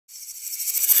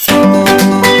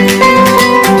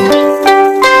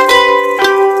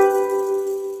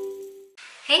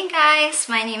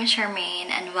My name is Charmaine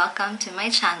and welcome to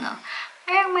my channel.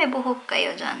 Parang may buhok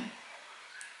kayo dyan.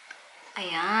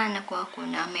 Ayan, nakuha ko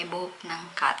na. May buhok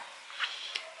ng cat.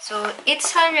 So,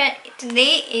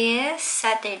 today is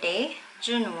Saturday,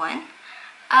 June 1.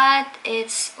 At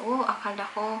it's, akala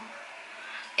ko,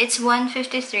 it's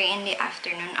 1:53 in the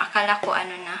afternoon. Akala ko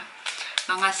mga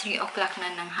 3 o'clock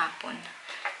na ng hapon.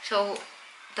 So,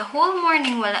 the whole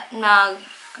morning,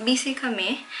 busy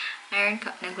kami.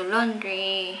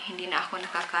 Nag-laundry, hindi na ako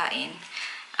nakakain.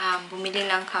 Bumili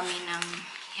lang kami ng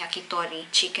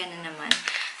yakitori, chicken na naman,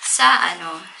 sa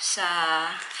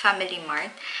Family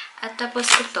Mart. At tapos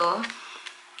ito,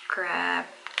 crab.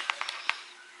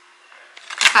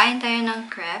 Kain tayo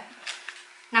ng crab.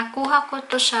 Nakuha ko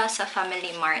to siya sa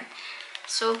Family Mart.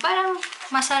 So, parang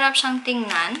masarap siyang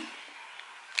tingnan.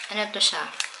 Ano to siya?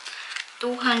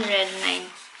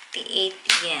 298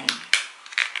 yen.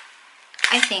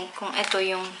 I think kung ito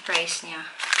yung price niya.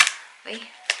 Okay?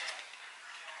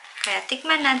 Kaya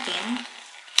tikman natin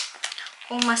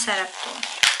kung masarap to.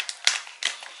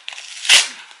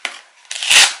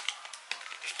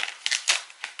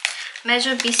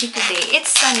 Medyo busy today.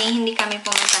 It's sunny. Hindi kami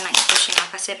pumunta ng Ikushima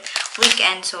kasi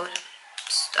weekend. So,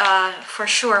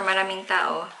 for sure, maraming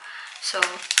tao. So,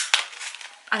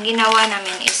 ang ginawa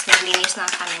namin is naglinis lang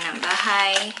kami ng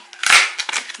bahay.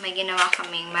 May ginawa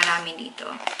kaming marami dito.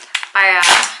 Para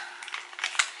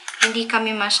hindi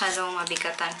kami masyadong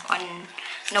mabigatan on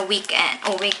na weekend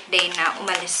o weekday na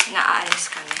aalis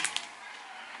kami.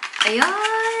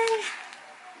 Ayan!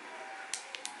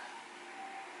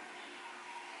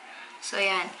 So,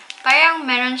 yan. Parang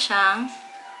merong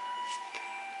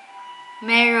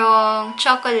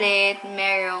chocolate,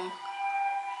 merong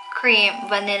cream,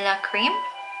 vanilla cream,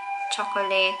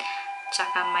 chocolate,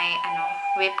 tsaka may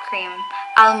whipped cream,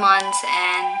 almonds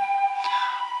and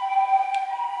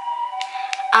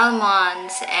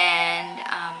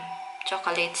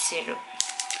chocolate syrup.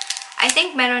 I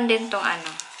think meron din tong hala,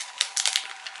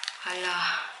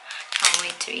 can't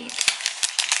wait to eat.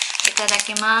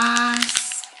 Itadakimasu.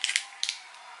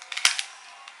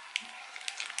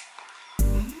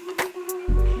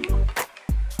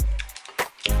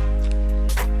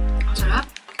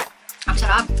 Ang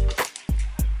sarap.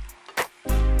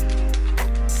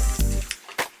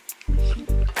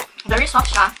 Very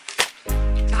soft siya.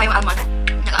 Saka yung almond,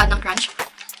 nag-add ng crunch.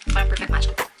 Parang perfect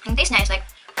match. Yung taste niya is like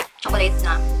chocolate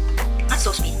na not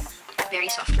so sweet.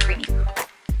 Very soft, creamy.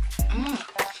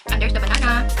 And there's the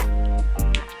banana.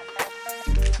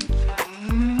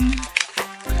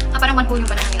 Parang 1 yung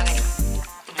banana nilagay nila.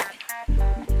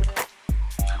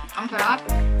 Ang sarap.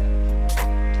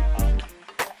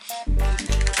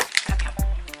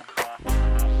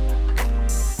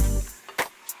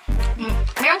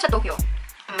 Meron sa Tokyo.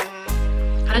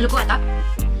 Harajuku ata.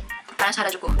 Parang sa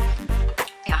Harajuku.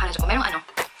 Yeah, Harajuku.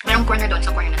 Merong corner doon.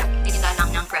 Sa corner na titindahan lang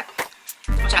ng crepe.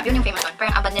 Masarap. Yun yung famous doon.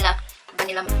 Parang vanilla na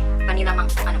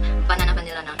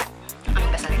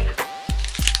yung bestseller nila.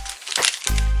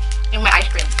 Yung may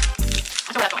ice cream.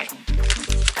 Kasi wala tong ice cream.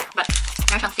 But,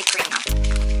 meron siyang thick cream na.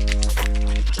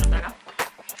 Masarap talaga.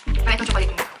 Kaya itong chocolate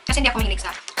cream. Kasi hindi ako mahilig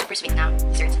sa super sweet na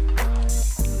desserts.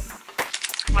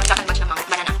 Mga second batch namang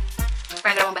banana.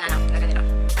 Parang dalawang banana. Talaga nila.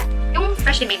 Yung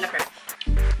freshly made na crepe.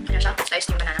 Ano siya?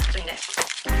 Sliced yung banana. Ito hindi.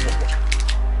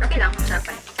 Pero okay lang. Masarap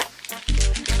pa rin.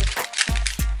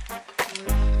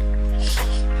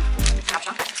 Sarap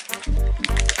siya.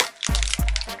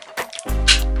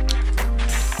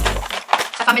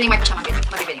 Sa Family Mart ko siya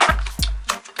mabibili.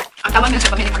 Ang tawag nila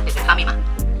sa Family Mart dito, Famima.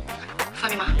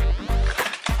 Famima.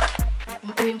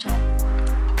 Matuloy yung siya.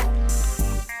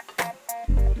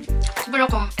 Siguro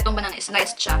kung itong banana is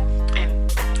sliced siya,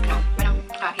 parang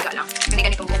higa lang. Hindi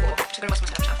ganitong buo. Siguro mas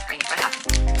masarap siya. Creamy para lahat.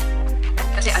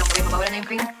 Kasi alam ko rin, mabawala na yung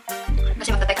cream.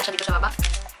 Kasi magta-text siya dito sa baba.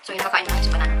 So, yung kakain lang is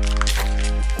banana.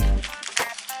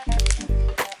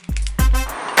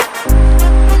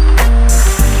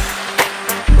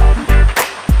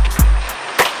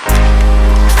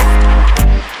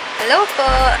 Hello po!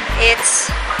 It's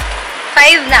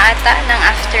 5 na ata ng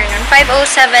afternoon.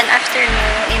 5:07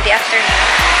 in the afternoon.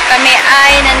 Kami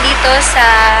ay nandito sa,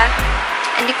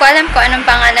 hindi ko alam kung anong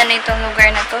pangalan na itong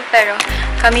lugar na to, pero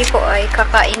kami po ay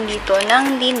kakain dito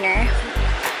ng dinner.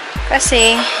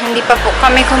 Kasi hindi pa po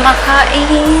kami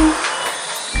kumakain.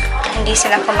 Hindi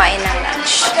sila kumain ng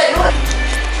lunch.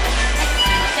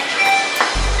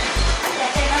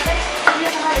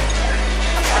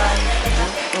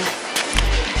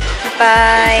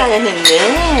 Bye!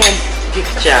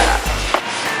 Picture.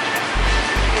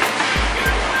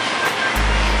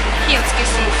 Cute,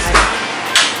 kasi.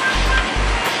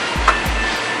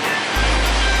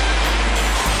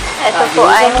 Ito po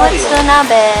ay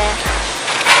Motsunabe.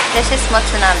 This is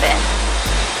Motsunabe.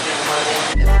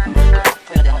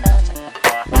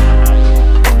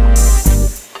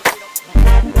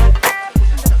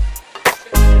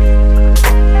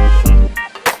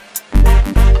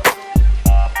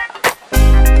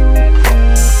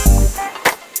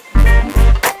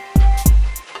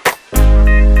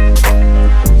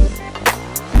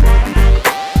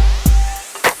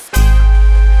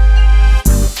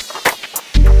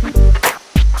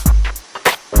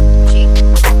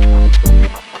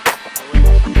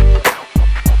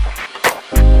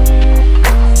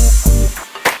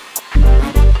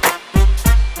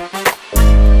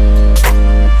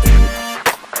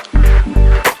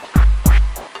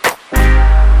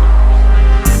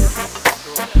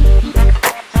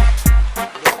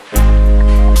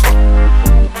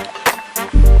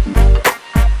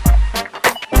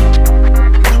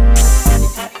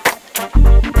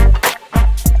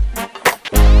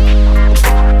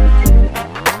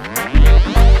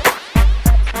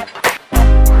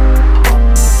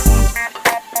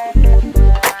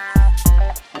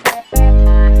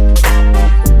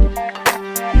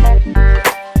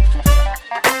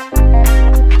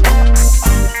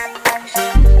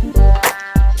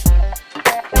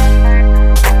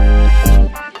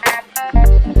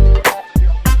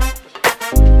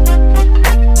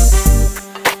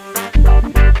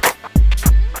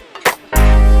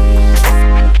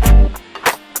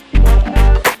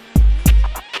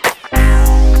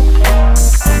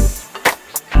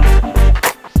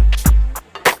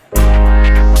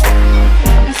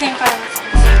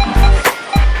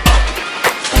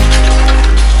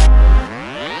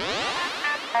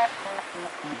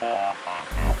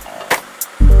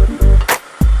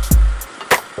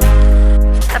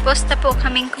 Tapos na po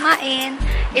kaming kumain.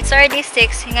 It's already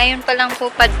 6. Ngayon pa lang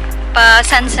po,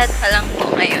 sunset pa lang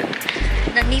po ngayon.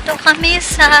 Nandito kami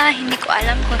sa, hindi ko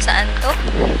alam kung saan to.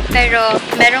 Pero,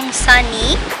 merong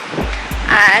sunny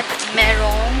at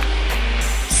merong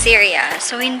Syria.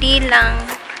 So, hindi lang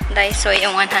Daiso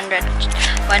yung 100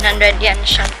 yen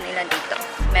shop nila dito.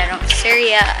 Merong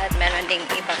Syria at meron ding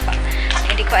iba pa.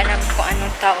 Hindi ko alam kung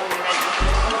anong tawag nila dito.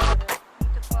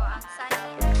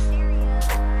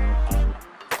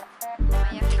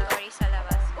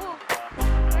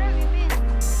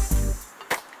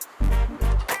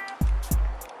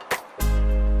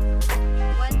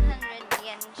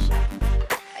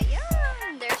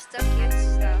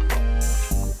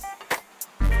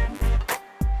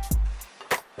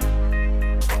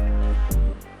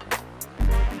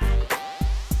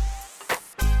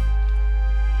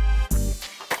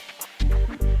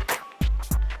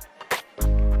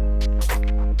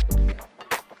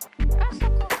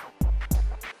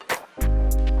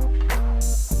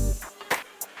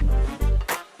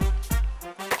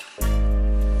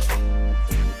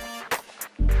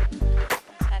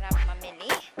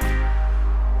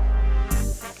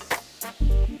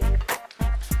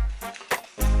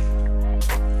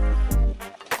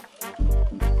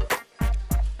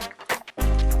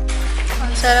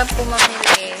 Sarap po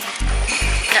mamili.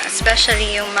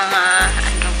 Especially yung mga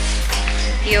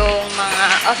yung mga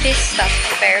office stuff,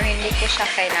 pero hindi ko siya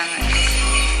kailangan.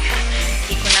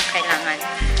 Hindi ko na kailangan.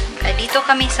 Dito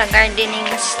kami sa gardening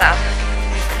stuff.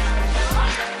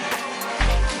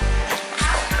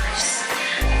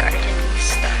 Gardening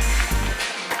stuff.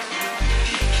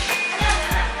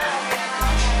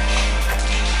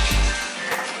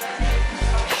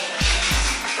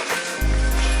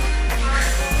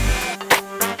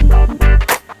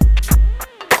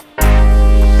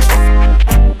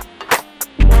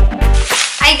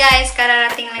 Hi guys!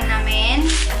 Kararating lang namin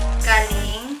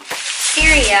galing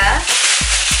Syria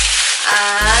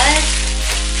at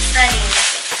Sunny.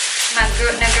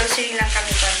 Nag-grocery lang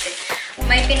kami konti.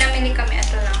 May pinamili kami,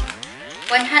 ito lang.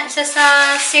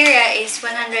 Sa Syria is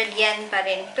 100 yen pa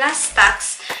rin plus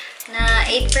tax na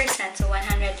 8%, so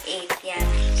 108 yen.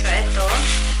 So ito,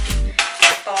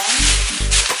 itong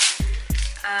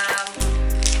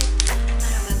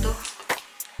ano ba to?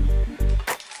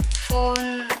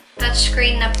 Phone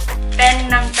touchscreen na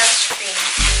pen ng touchscreen.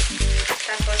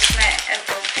 Tapos may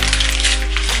ito.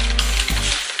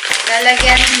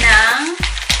 Lalagyan ng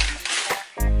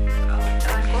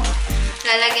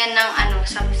lalagyan ng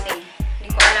something. Hindi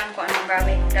ko alam kung anong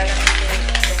gawin. Lalagyan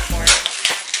ko ito for.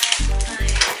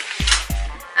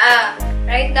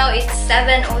 Right now it's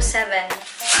 7:07.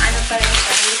 Ano pa rin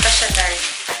siya. Hindi pa siya dark.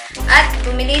 At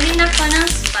bumili din ako ng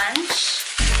sponge.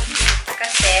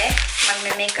 Kasi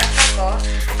magme-makeup ako.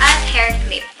 At hair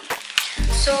clip.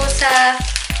 So, sa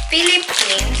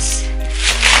Philippines,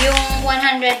 yung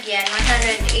 100 yen,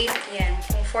 108 yen.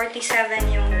 Kung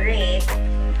 47 yung rate,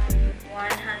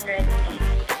 108.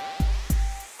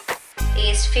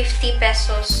 is 50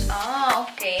 pesos. Ah,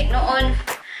 okay. Noon,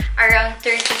 around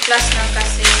 30 plus lang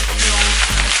kasi yung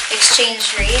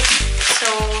exchange rate. So,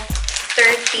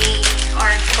 30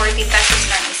 or 40 pesos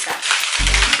lang isa.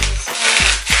 So,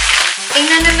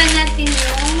 tingnan naman natin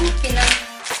yung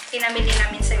pinamili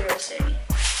namin sa grocery.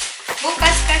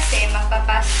 Bukas kasi,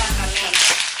 magpapasta kami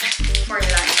for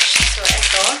lunch. So,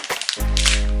 ito.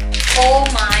 Oh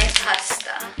my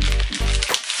pasta.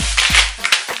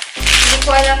 Hindi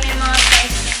ko alam yung mga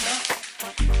price nito.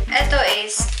 Ito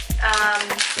is,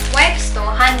 wipes to,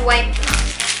 hand wipe lang.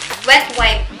 Wet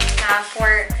wipe na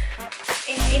for,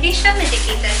 hindi siya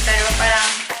medicated, pero parang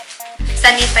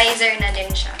sanitizer na din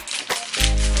siya.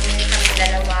 Bumili kami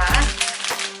dalawa.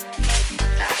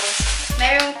 Tapos,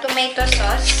 merong tomato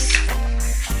sauce.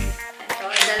 Ito,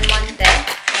 Del Monte.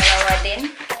 Dalawa din.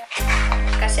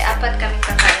 Kasi apat kami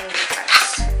kakain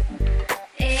bukas.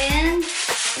 And,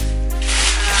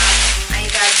 I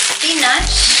got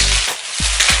spinach,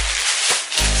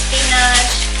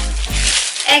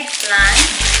 eggplant.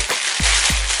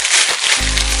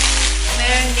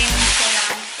 Meron din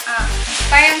silang,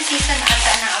 parang season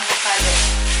ata na avocado.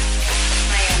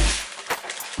 Ngayon.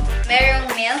 Merong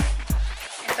milk.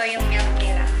 Ito yung milk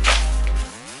nila.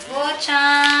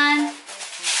 Bochan!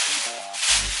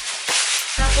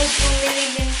 Tapos bumili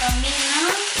din kami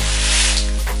ng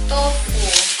tofu.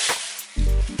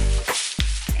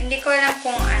 Hindi ko alam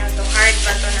kung ano to, hard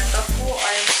ba to na tofu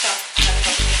or soft na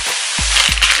tofu.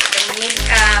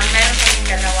 Meron kami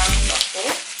dalawang tofu.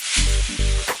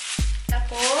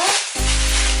 Tapos,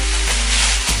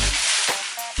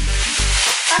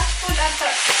 cat food ata.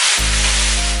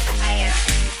 Ayan.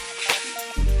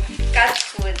 Cat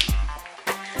food.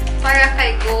 Para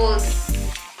kay Gold.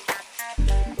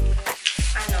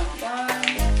 Ano? 1,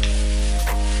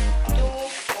 2,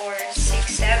 4,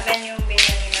 6, 7 yung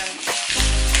binili namin.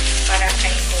 Para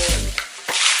kay Gold.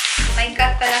 May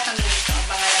cat pala kami dito. Ang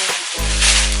pangalan ng Gold.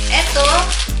 Ito,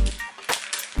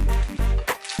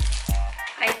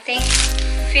 I think,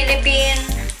 Philippine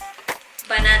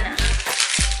banana.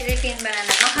 Philippine banana.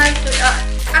 Mahal to,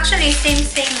 actually, same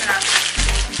lang.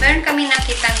 Meron kami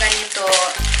nakita ganito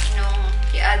nung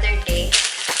the other day.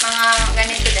 Mga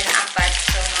ganito din, apat.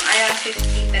 So, around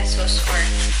 50 pesos or,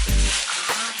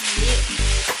 hindi.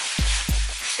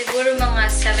 Siguro mga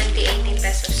 70-80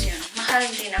 pesos yun. Mahal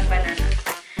din ang banana.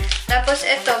 Tapos,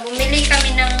 ito, bumili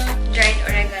kami ng dried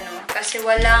oregano kasi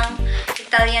walang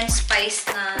Italian spice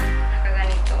na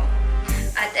nakaganito.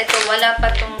 At ito, wala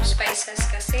pa tong spices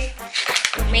kasi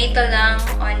tomato lang,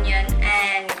 onion,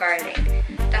 and garlic.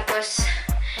 Tapos,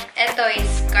 ito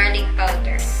is garlic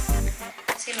powder.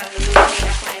 Kasi magluluto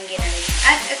din ako ng ginamit.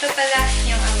 At ito pala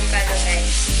yung avocado,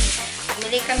 guys.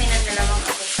 Bumili kami ng dalawang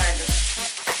avocado.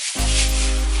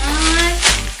 At,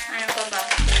 ano pa ba?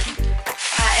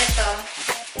 Ito.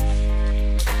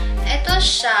 Ito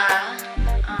siya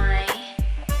ay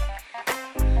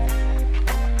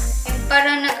yung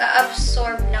parang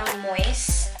nag-absorb ng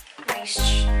moist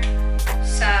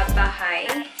sa bahay.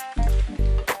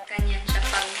 Ganyan siya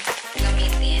pag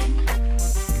gamitin.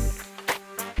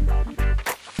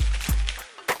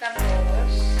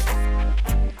 Tapos,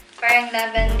 parang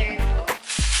lavender to.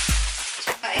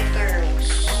 Tsaka ito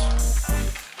rose.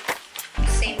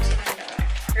 Same silang dalawa.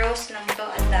 Rose lang to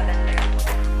at lavender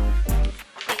to.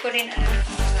 Hindi ko rin alam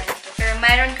kung ganito. Pero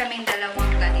mayroon kaming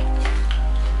dalawang ganito.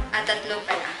 At tatlo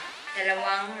pala.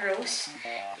 Dalawang rose,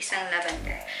 isang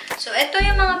lavender. So, ito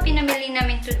yung mga pinamili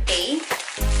namin today.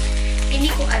 Hindi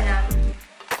ko alam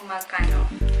kung magkano.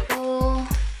 So,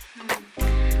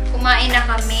 kumain na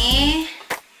kami.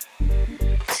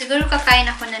 Siguro kakain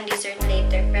ako ng dessert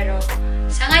later. Pero,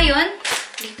 sa ngayon,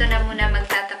 dito na muna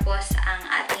magtatapos ang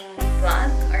ating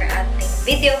vlog or ating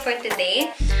video for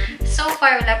today. So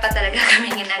far, wala pa talaga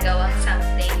kami ginagawang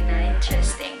something na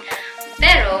interesting.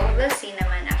 Pero, we'll see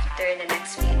naman after the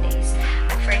next few days.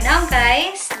 For now,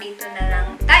 guys, dito na lang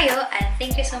tayo. And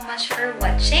thank you so much for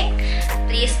watching.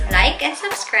 Please like and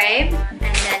subscribe.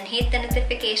 And then hit the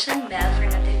notification bell for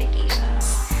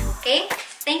notifications. Okay?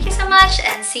 Thank you so much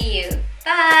and see you.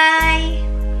 Bye!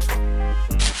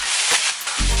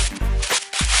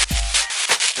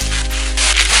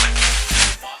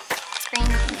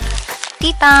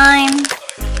 Tea time!